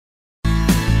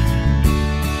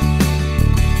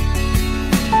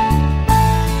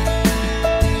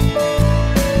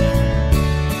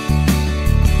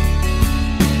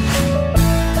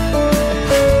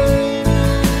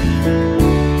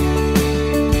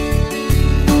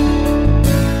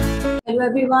Hello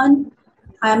everyone,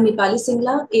 I am Nipali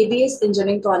Singla, ABES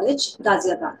Engineering College,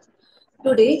 Ghaziabad.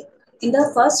 Today, in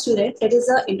the first unit, that is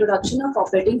the introduction of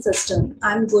operating system,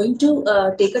 I am going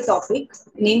to take a topic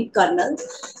named kernel.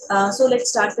 So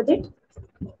let's start with it.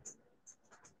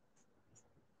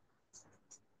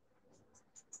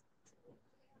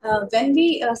 When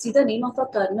we see the name of a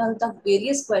kernel, the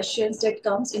various questions that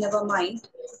comes in our mind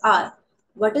are,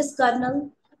 what is kernel?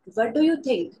 What do you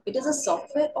think? It is a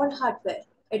software or hardware?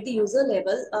 At the user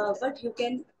level, what you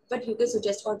can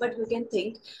suggest or what you can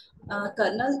think,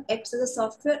 kernel acts as a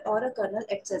software or a kernel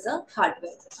acts as a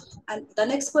hardware. And the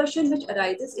next question which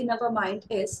arises in our mind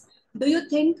is, do you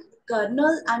think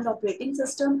kernel and operating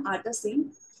system are the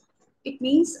same? It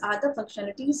means, are the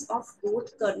functionalities of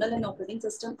both kernel and operating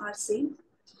system are same?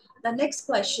 The next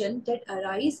question that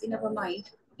arises in our mind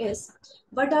is,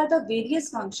 what are the various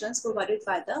functions provided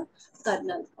by the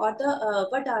kernel, or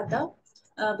what are the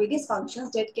various functions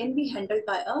that can be handled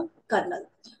by a kernel?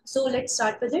 So let's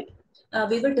start with it.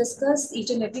 We will discuss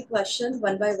each and every question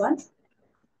one by one.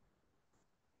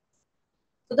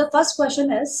 So the first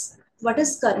question is, what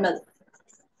is kernel?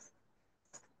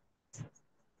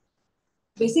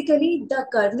 Basically, the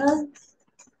kernel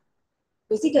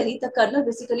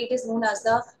it is known as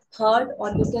the heart,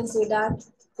 or you can say that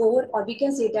core, or we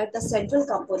can say that the central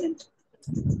component.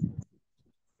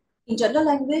 In general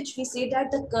language, we say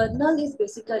that the kernel is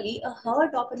basically a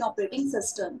heart of an operating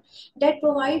system that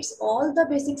provides all the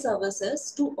basic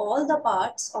services to all the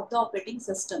parts of the operating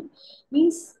system.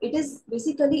 Means it is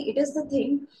the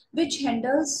thing which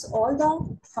handles all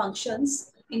the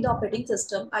functions in the operating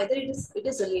system. Either it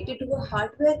is related to a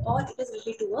hardware or it is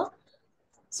related to a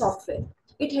software.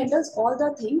 It handles all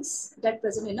the things that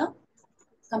present in a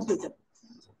computer.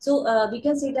 So we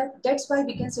can say that that's why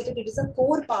we can say that it is a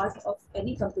core part of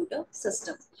any computer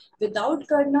system. Without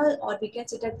kernel, or we can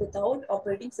say that without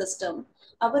operating system,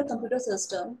 our computer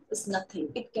system is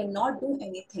nothing. It cannot do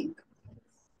anything.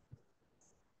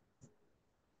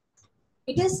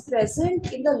 It is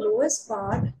present in the lowest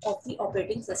part of the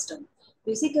operating system.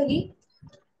 Basically,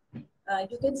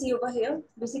 you can see over here,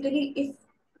 basically if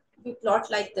we plot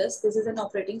like this is an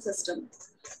operating system.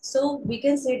 So we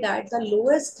can say that the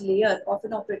lowest layer of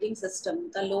an operating system,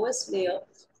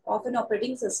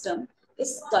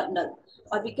 is kernel.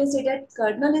 Or we can say that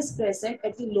kernel is present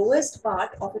at the lowest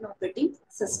part of an operating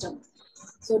system.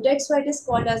 So that's why it is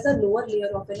called as the lower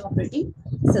layer of an operating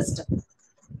system.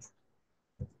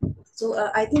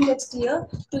 So I think that's clear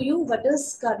to you. What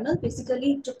is kernel?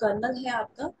 Basically, जो kernel है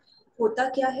आपका होता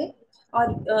क्या है? Or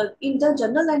in the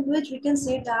general language, we can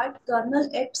say that kernel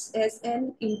acts as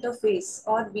an interface,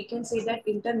 or we can say that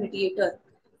intermediator.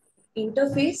 It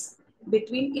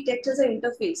acts as an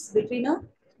interface between a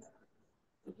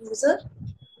user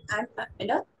and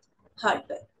a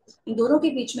hardware. इन दोनों के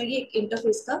बीच में ये एक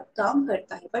interface का काम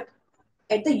करता है. But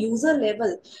at the user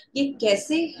level ये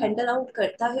कैसे हैंडल आउट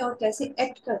करता है और कैसे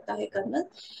एक्ट करता है colonel,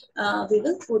 we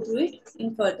will go through it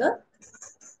in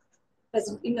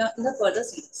the further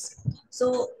series.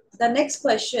 So the next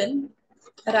question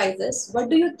arises, what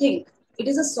do you think? It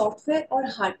is a software or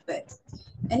hardware?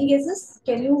 Any guesses?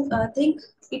 Can you think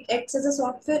it acts as a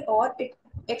software or it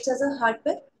acts as a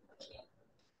hardware?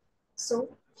 So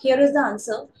here is the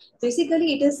answer.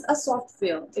 Basically, it is a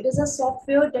software. It is a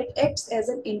software that acts as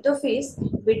an interface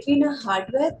between a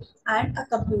hardware and a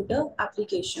computer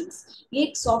applications. ये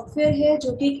एक software है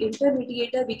जो कि एक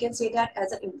intermediator, we can say that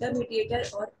as an intermediator,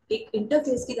 और एक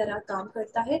interface की तरह काम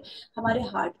करता है हमारे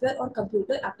hardware और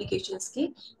computer applications के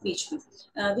बीच में.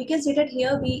 We can say that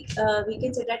here we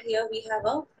have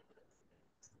a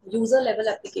user level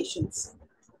applications.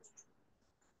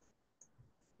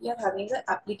 We are having the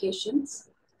applications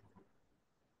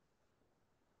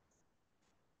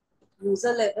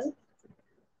user level,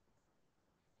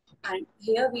 and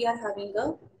here we are having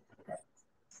a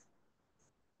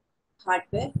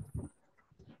hardware.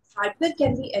 Hardware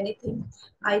can be anything.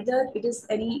 Either it is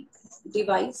any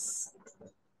device,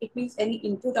 it means any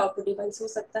input output device हो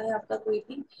सकता है आपका कोई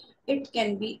भी. It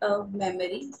can be a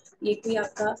memory, ये कोई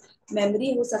आपका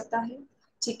memory हो सकता है.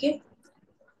 ठीक है.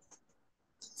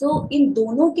 So इन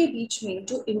दोनों के बीच में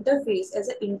जो इंटरफेस एज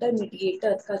ए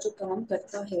इंटरमीडिएटर का जो काम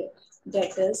करता है,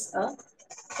 that is a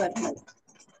kernel.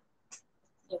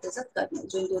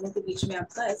 जो इन दोनों के बीच में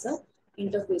आपका ऐसा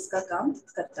इंटरफेस का काम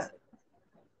करता है.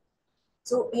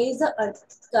 So here is a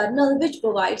kernel which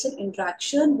provides an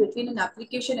interaction between an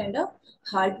application and a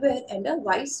hardware and a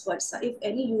vice versa. If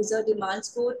any user demands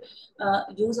for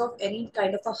use of any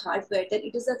kind of a hardware, then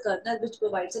it is a kernel which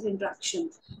provides an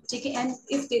interaction. Okay? And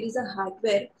if there is a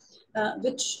hardware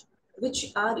which which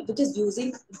is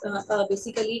using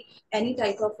basically any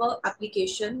type of a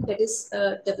application that is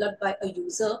developed by a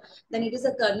user, then it is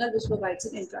a kernel which provides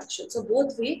an interaction. So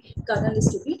both way kernel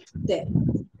is to be there.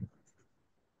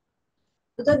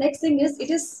 So the next thing is, it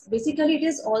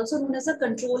is also known as a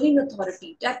controlling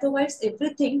authority that provides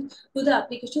everything to the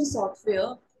application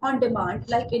software on demand,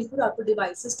 like input output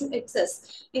devices to access.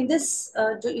 In this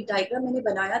जो diagram मैंने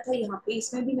बनाया था यहाँ पे,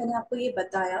 इसमें भी मैंने आपको ये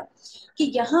बताया कि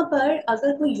यहाँ पर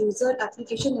अगर कोई यूजर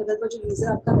एप्लीकेशन लेवल पर जो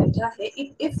यूजर आपका बैठा है,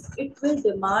 if it will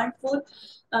demand for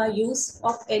use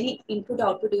of any input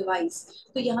output device,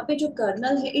 तो यहाँ पे जो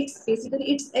कर्नल है, it's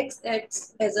basically it's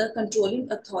acts as a controlling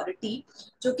authority,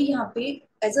 जो कि यहाँ पे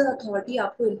एज अ अथॉरिटी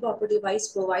आपको इनपुट आउटपुट डिवाइस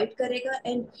प्रोवाइड करेगा.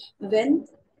 And when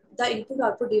the input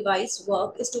output device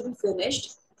work is to be finished,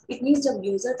 it means जब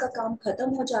यूजर का काम खत्म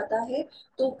हो जाता है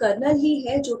तो कर्नल ही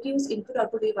है जो कि उस इनपुट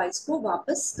आउटपुट डिवाइस को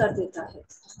वापस कर देता है.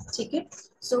 ठीक है.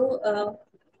 So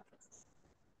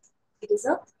it is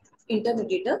a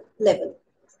intermediate level.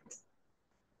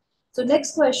 So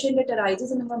next question that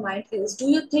arises in our mind is, do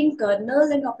you think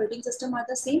kernel and operating system are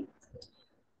the same?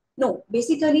 No,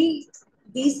 basically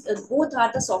these both are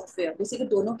the software. Basically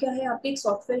दोनों क्या है, आपके एक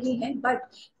software ही है,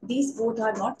 but these both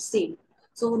are not same.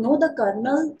 So no, the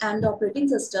kernel and the operating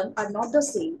system are not the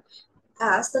same,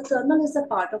 as the kernel is a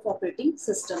part of operating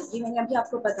system. ये मैंने अभी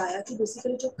आपको बताया कि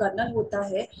बेसिकली जो कर्नल होता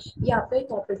है ये आपका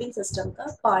एक ऑपरेटिंग सिस्टम का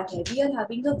पार्ट है. We are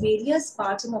having a various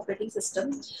parts in operating system.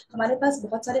 हमारे पास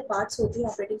बहुत सारे पार्ट्स होते हैं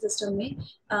ऑपरेटिंग सिस्टम में,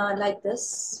 like this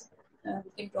we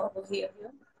can draw over here.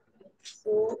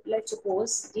 तो लेट्स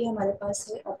सपोज ये हमारे पास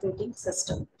है ऑपरेटिंग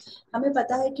सिस्टम. हमें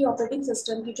पता है कि ऑपरेटिंग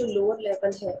सिस्टम की जो लोअर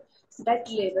लेवल है, that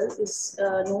level is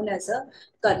known as a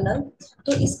kernel.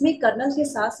 तो इसमें kernel के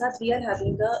साथ साथ we are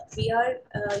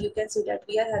you can see that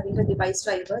we are having a device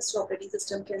drivers जो operating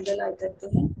system के अंदर लाई करते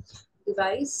हैं.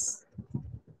 device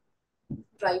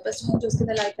drivers जो उसके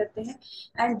अंदर लाई करते हैं,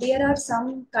 and there are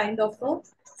some kind of a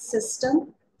system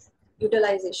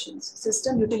utilizations,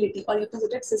 system utility, or you can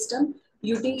say that system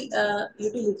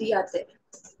utility are there.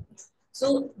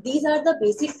 So these are the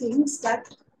basic things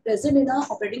that present in our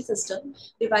operating system: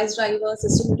 device driver,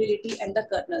 system utility, and the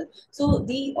kernel. So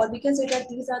we can say that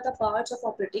these are the parts of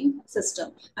operating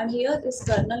system. And here this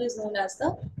kernel is known as the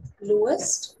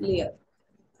lowest layer.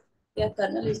 Here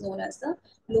kernel is known as the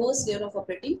lowest layer of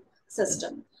operating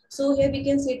system. So here we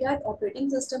can say that operating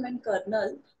system and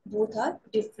kernel both are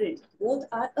different. Both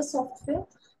are a software,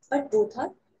 but both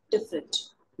are different.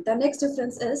 The next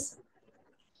difference is,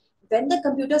 when the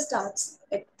computer starts,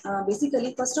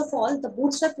 basically first of all the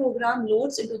bootstrap program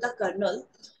loads into the kernel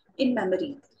in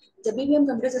memory. जब भी हम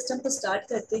computer system को start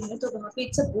करते हैं तो वहाँ पे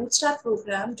it's a bootstrap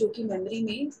program जो कि मेमोरी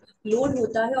में लोड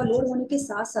होता है, और लोड होने के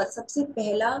साथ साथ सबसे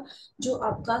पहला जो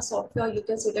आपका software you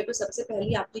can say that, सबसे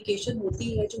पहली एप्लीकेशन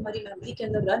होती है जो हमारी मेमोरी के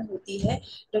अंदर रन होती है,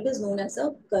 that is known as a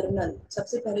colonel.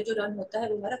 सबसे पहले जो रन होता है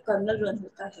वो हमारा कर्नल रन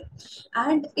होता है,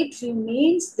 and it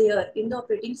remains there in the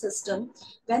operating system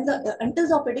when the until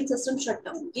the operating system shut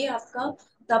down. ये आपका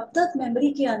तब तक मेमोरी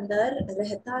के अंदर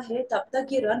रहता है, तब तक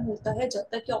ये रन होता है जब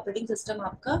तक कि ऑपरेटिंग सिस्टम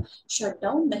आपका शट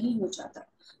डाउन नहीं हो जाता.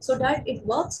 So that it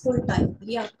works full time.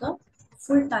 ये आपका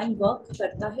फुल टाइम वर्क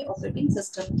करता है ऑपरेटिंग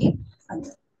सिस्टम के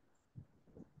अंदर.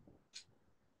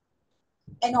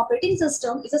 An operating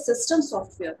system is a system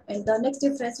software, and the next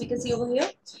difference we can see over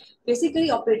here. Basically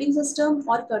operating system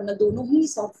और kernel दोनों ही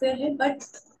software है,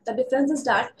 but the difference is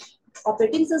that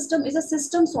operating system is a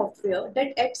system software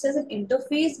that acts as an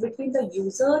interface between the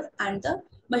user and the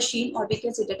machine, or we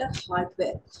can say that a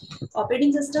hardware.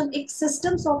 Operating system एक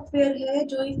system software है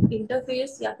जो एक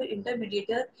interface या फिर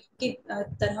intermediator की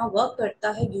तरह work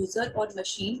करता है यूजर और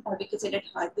मशीन, और we can say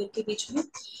that hardware के बीच में.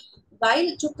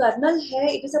 While जो kernel है,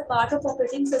 it is a part of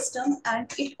operating system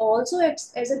and it also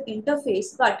acts as an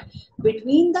interface, but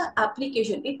between the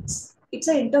application, it's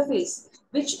an interface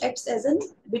which acts as an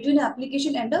between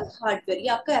application and a hardware. ये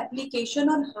आपका application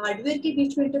और hardware के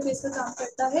बीच में interface का काम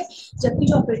करता है, जबकि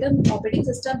जो operating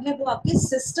system है वो आपके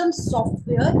system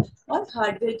software और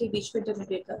hardware के बीच में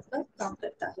intermediate का काम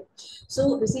करता है.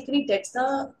 So basically that's the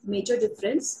major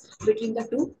difference between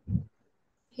the two.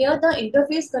 Here the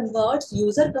interface converts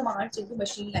user commands into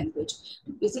machine language.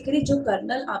 Basically जो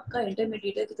kernel आपका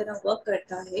intermediator की तरह work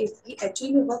करता है, ये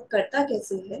actually में work करता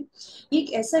कैसे है, ये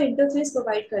एक ऐसा interface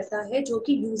provide करता है जो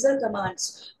कि user commands,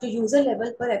 जो user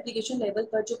level पर application level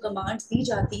पर जो commands दी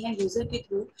जाती हैं user के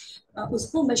through,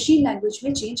 उसको machine language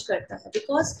में change करता है.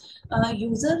 Because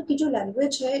user की जो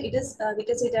language है, it is we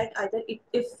can say that either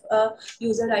if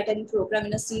user write any program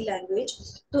in a C language,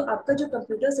 तो आपका जो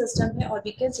computer system है और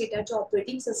we can say that जो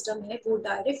operating सिस्टम है वो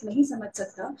डायरेक्ट नहीं समझ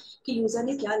सकता कि यूजर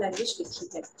ने क्या लैंग्वेज लिखी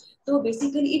है. तो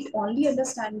basically it only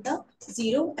understand the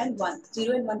 0 and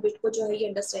 1 bit को जो है ये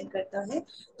अंडरस्टैंड करता है।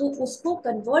 तो उसको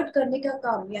कन्वर्ट करने का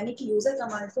काम, यानी कि यूजर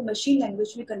कमांड को मशीन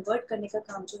लैंग्वेज में कन्वर्ट करने का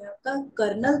काम जो है आपका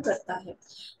कर्नल करता है।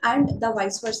 एंड द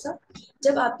वाइस वर्सा,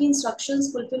 जब आपकी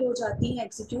इंस्ट्रक्शंस फुलफिल हो जाती हैं,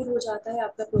 एग्जीक्यूट हो जाता है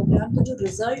आपका प्रोग्राम, तो जो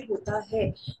रिजल्ट होता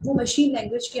है वो मशीन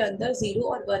लैंग्वेज के अंदर 0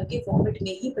 और 1 के फॉर्मेट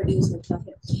में ही प्रोड्यूस होता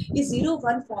है। इस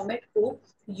 0-1 फॉर्मेट को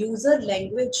यूजर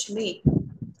लैंग्वेज में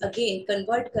अगेन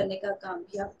कन्वर्ट करने का काम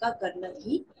भी आपका कर्नल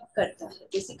ही करता है।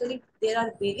 Basically there are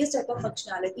various type of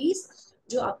functionalities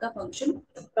जो आपका फंक्शन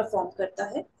परफॉर्म करता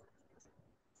है।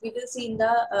 We will see in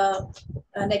the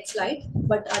next slide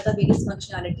what are the various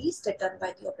functionalities that done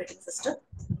by the operating system.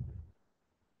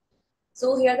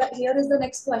 So here is the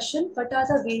next question. What are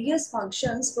the various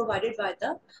functions provided by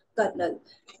the kernel?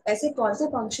 ऐसे कौन से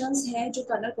functions हैं जो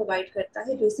kernel provide करता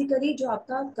है? Basically जो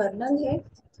आपका kernel है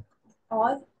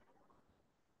और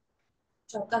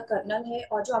जो आपका कर्नल है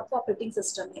और जो आपका ऑपरेटिंग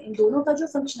सिस्टम है, इन दोनों का जो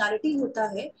फंक्शनैलिटी होता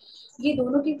है, ये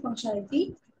दोनों की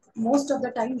functionality most of the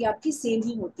time ये आपकी सेम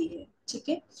ही होती है, ठीक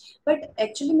है। बट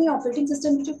एक्चुअली में ऑपरेटिंग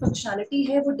सिस्टम की जो फंक्शनैलिटी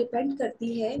है वो डिपेंड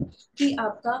करती है कि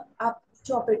आप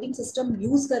जो ऑपरेटिंग सिस्टम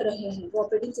यूज कर रहे हैं वो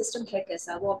ऑपरेटिंग सिस्टम है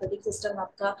कैसा। वो ऑपरेटिंग सिस्टम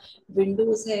आपका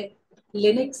विंडोज है,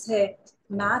 लिनक्स है,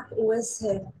 मैक ओएस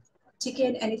है, ठीक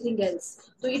है, एनीथिंग एल्स।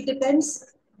 तो it depends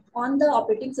on the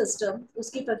operating system,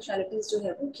 उसकी फंक्शनैलिटीज जो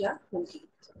है वो क्या होगी।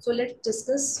 So let's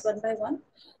discuss one by one.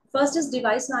 First is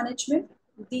device management.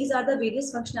 These are the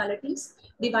various functionalities: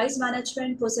 device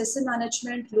management, processor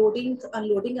management, loading,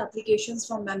 unloading applications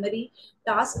from memory,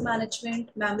 task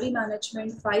management, memory management,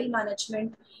 file management,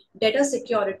 data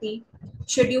security,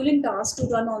 scheduling tasks to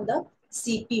run on the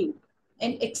CPU,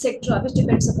 and etc. which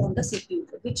depends upon the CPU,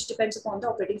 which depends upon the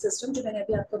operating system, जो मैंने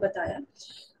अभी आपको बताया।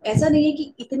 ऐसा नहीं है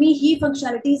कि इतनी ही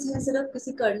फंक्शनैलिटीज हैं सिर्फ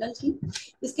किसी कर्नल की,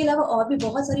 इसके अलावा और भी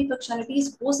बहुत सारी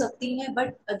फंक्शनैलिटीज हो सकती हैं,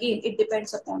 but again it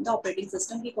depends upon the operating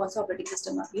system कि कौन सा ऑपरेटिंग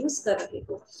सिस्टम आप यूज कर रहे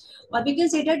हो। और we can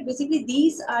say that basically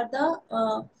these are the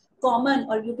common,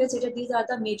 और you can say that these are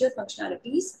the major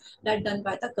functionalities that done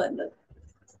by the colonel.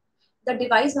 The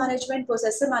device management,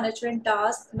 processor management,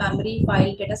 task, memory,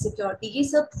 file, data security, ये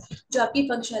सब जो आपकी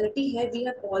functionality है we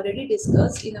have already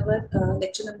discussed in our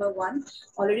lecture number 1,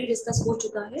 already discuss हो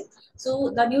चुका है। So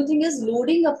the new thing is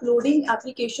loading uploading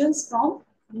applications from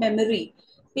memory.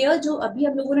 फिर जो अभी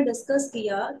हम लोगों ने डिस्कस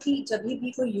किया कि जब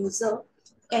भी कोई यूजर,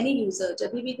 एनी यूजर,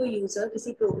 जब भी कोई यूजर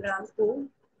किसी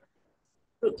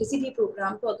भी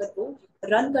प्रोग्राम को अगर वो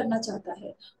रन करना चाहता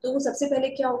है, तो वो सबसे पहले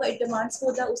क्या होगा, इट डिमांड्स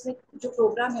फॉर द, उसने जो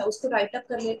प्रोग्राम है उसको राइट अप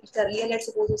कर लिया। लेट्स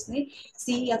सपोज उसने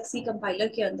सी या सी कंपाइलर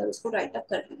के अंदर उसको राइट अप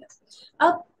कर लिया।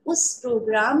 अब उस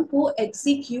प्रोग्राम को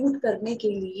एग्जीक्यूट करने के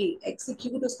लिए,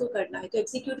 एग्जीक्यूट उसको करना है, तो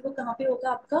एग्जीक्यूट वो कहाँ पे होगा,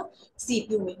 आपका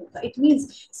सीपीयू में होगा। इट मींस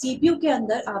सीपीयू के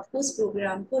अंदर आपको उस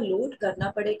प्रोग्राम को लोड करना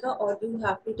पड़ेगा और you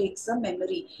have to take some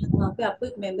memory. वहाँ पे आपको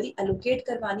एक मेमोरी एलोकेट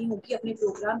करवानी होगी अपने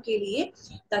प्रोग्राम के लिए,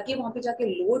 ताकि वहाँ पे जाके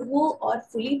लोड हो और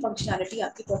फुली फंक्शनैलिटी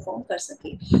आपकी परफॉर्म कर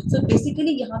सके। सो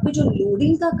बेसिकली यहाँ पे जो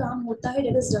लोडिंग का काम होता है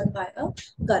that is done by a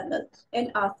colonel,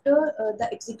 and after the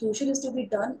execution is to be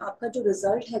done, आपका जो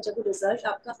रिजल्ट है, जब रिजल्ट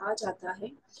आपका आ जाता है,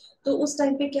 तो उस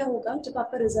टाइम पे क्या होगा, जब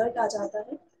आपका रिजल्ट आ जाता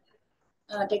है,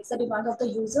 text the demand of the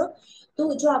user,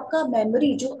 तो जो आपका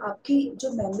मेमोरी, जो आपकी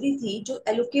जो मेमोरी थी जो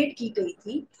एलोकेट की गई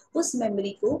थी, उस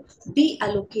मेमोरी को डी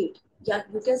एलोकेट, या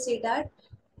you can say that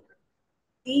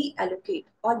allocate,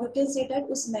 और यू कैन से दैट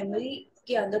उस मेमोरी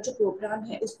के अंदर जो प्रोग्राम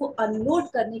है उसको अनलोड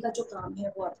करने का जो काम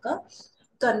है वो आपका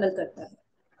कर्नल करता है,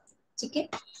 ठीक है।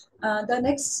 द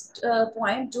नेक्स्ट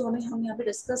पॉइंट जो हम यहाँ पे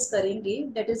डिस्कस करेंगे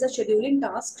that is a scheduling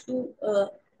task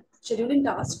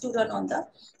to run on the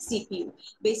CPU.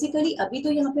 Basically अभी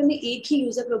तो यहाँ पे हमने एक ही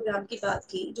यूजर प्रोग्राम की बात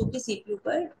की जो कि सीपीयू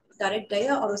पर डायरेक्ट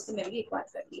गया और उसने मेमोरी एक्वायर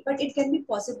कर ली, but it can be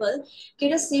possible कि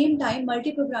at the same time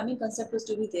multi programming concept is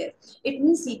to be there. It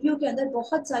mean CPU के अंदर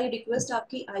बहुत सारी रिक्वेस्ट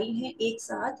आपकी आई हैं एक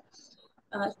साथ,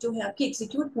 जो है आपकी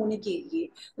एग्जीक्यूट होने के लिए।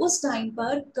 उस टाइम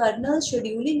पर कर्नल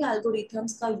शेड्यूलिंग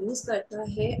एल्गोरिथम्स का यूज करता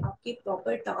है आपके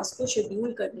प्रॉपर टास्क को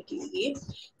शेड्यूल करने के लिए,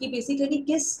 कि बेसिकली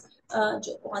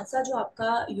कौन सा जो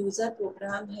आपका यूजर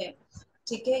प्रोग्राम है,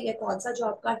 ठीक है, या कौन सा जो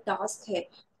आपका टास्क है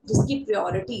जिसकी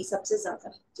प्रायोरिटी सबसे ज्यादा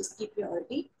है, जिसकी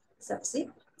प्रायोरिटी सबसे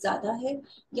ज्यादा है,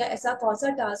 या ऐसा कौन सा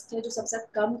टास्क है जो सबसे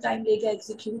कम टाइम लेगा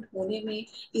एग्जीक्यूट होने में,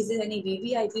 इज यानी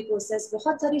वीवीआईपी प्रोसेस।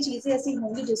 बहुत सारी चीजें ऐसी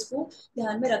होंगी जिसको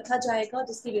ध्यान में रखा जाएगा,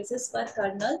 जिसकी बेसिस पर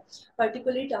कर्नल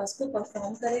पर्टिकुलर टास्क को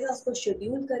परफॉर्म करेगा, उसको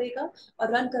शेड्यूल करेगा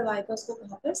और रन करवाएगा उसको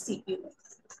कहाँ पर, सीपीयू में।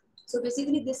 So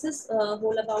basically this is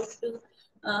whole about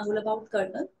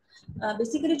colonel.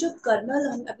 Basically जो कर्नल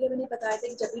हम अभी मैंने बताया था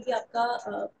कि जब भी आपका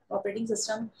ऑपरेटिंग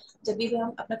सिस्टम, जब भी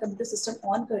हम अपना कंप्यूटर सिस्टम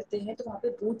ऑन करते हैं तो वहाँ पे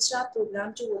बूटस्ट्रैप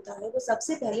प्रोग्राम जो होता है वो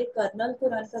सबसे पहले कर्नल को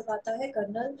रन करवाता है।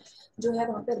 कर्नल जो है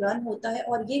वहाँ पे रन होता है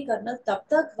और ये कर्नल तब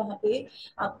तक वहाँ पे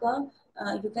आपका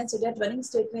you can say that running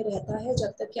state में रहता है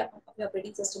जब तक कि आप अपने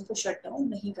ऑपरेटिंग सिस्टम को शट डाउन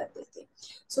नहीं कर देते।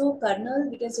 सो colonel,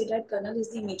 we can say that colonel is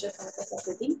the major part of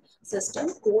operating system,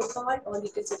 core part, और we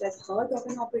can say that heart of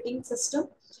an operating system.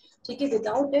 ठीक है,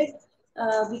 without it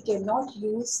we cannot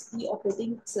use the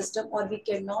operating system or we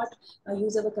cannot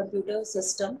use our computer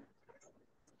system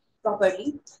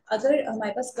properly. अगर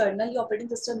हमारे पास colonel या operating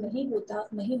system नहीं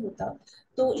होता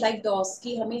तो like DOS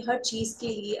की हमें हर चीज़ के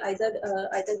लिए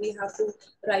either we have to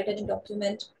right any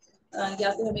document,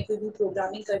 या फिर हमें कोई भी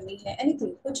प्रोग्रामिंग करनी है,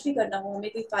 एनीथिंग, कुछ भी करना हो, हमें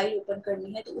कोई फाइल ओपन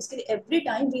करनी है तो उसके लिए every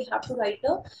time we have to right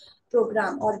a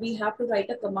programme और we have to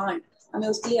right a command. हमें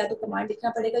उसके लिए या तो कमांड लिखना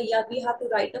पड़ेगा या we have to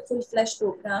right a full flash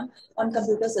programme on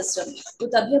computer system, तो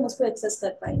तभी हम उसको एक्सेस कर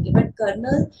पाएंगे। बट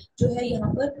कर्नल जो है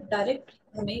यहाँ पर डायरेक्ट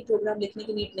हमें प्रोग्राम लिखने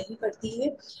की नीड नहीं पड़ती है।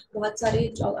 बहुत सारे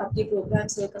जो आपके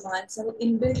प्रोग्राम्स है, कमांड्स है, वो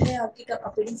इनबिल्ट है आपके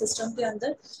ऑपरेटिंग सिस्टम के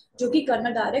अंदर, जो कि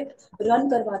कर्नल डायरेक्ट रन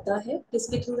करवाता है।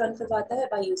 किसके थ्रू रन करवाता है?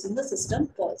 By using the system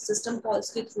calls. System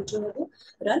calls के थ्रू जो है वो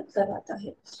रन करवाता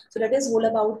है। So that is all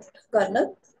about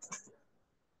colonel.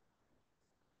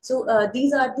 So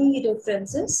these are the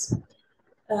references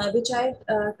which I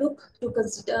took to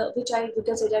consider, which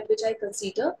I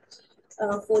consider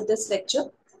for this lecture.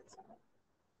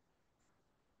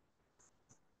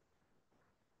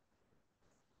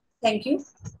 Thank you.